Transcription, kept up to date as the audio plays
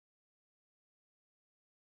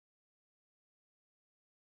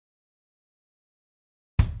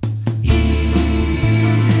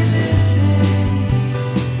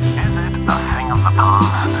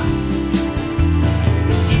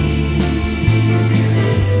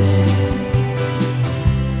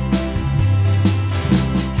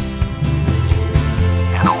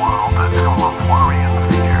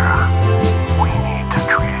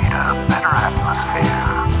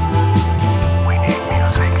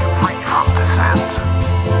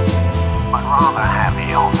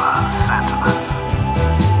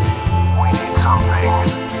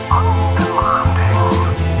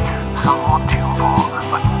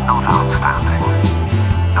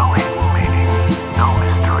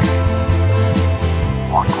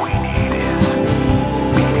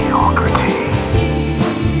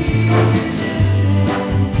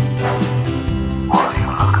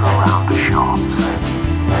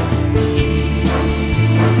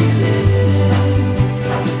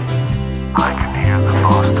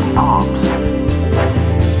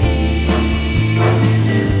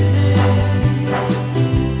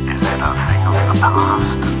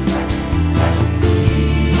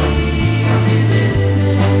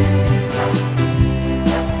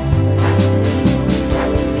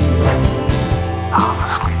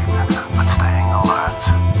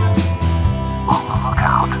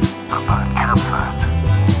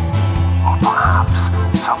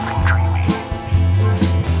something dreamy.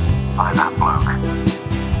 By that bloke,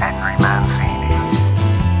 Henry Mancini.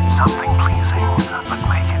 Something pleasing, but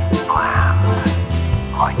make it bland.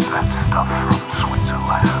 Like that stuff from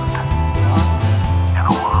Switzerland. In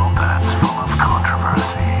a world that's full of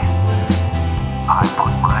controversy, I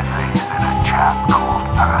put my faith in a chap called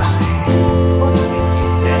Percy. What did he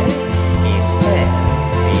say? He said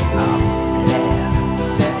we are bland.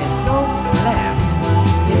 There is no land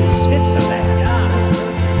in Switzerland.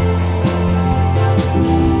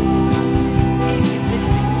 These easy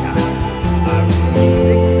listening guys are really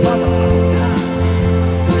big followers.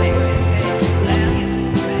 They will say bland is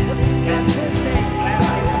bland, and they say bland.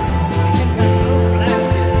 We can have no bland.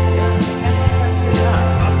 We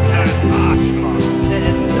cannot have bland marshmallow. There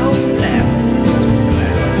is no bland in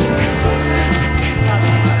Switzerland.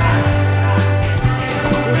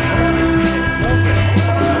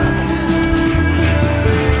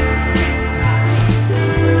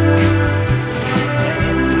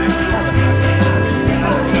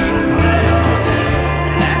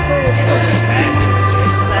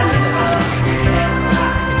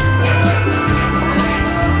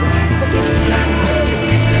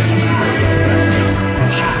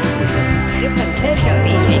 You can take your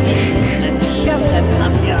easy business and shove them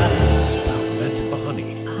up your... It's about Mantovani.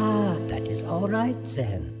 Ah, that is all right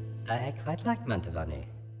then. I quite like Mantovani.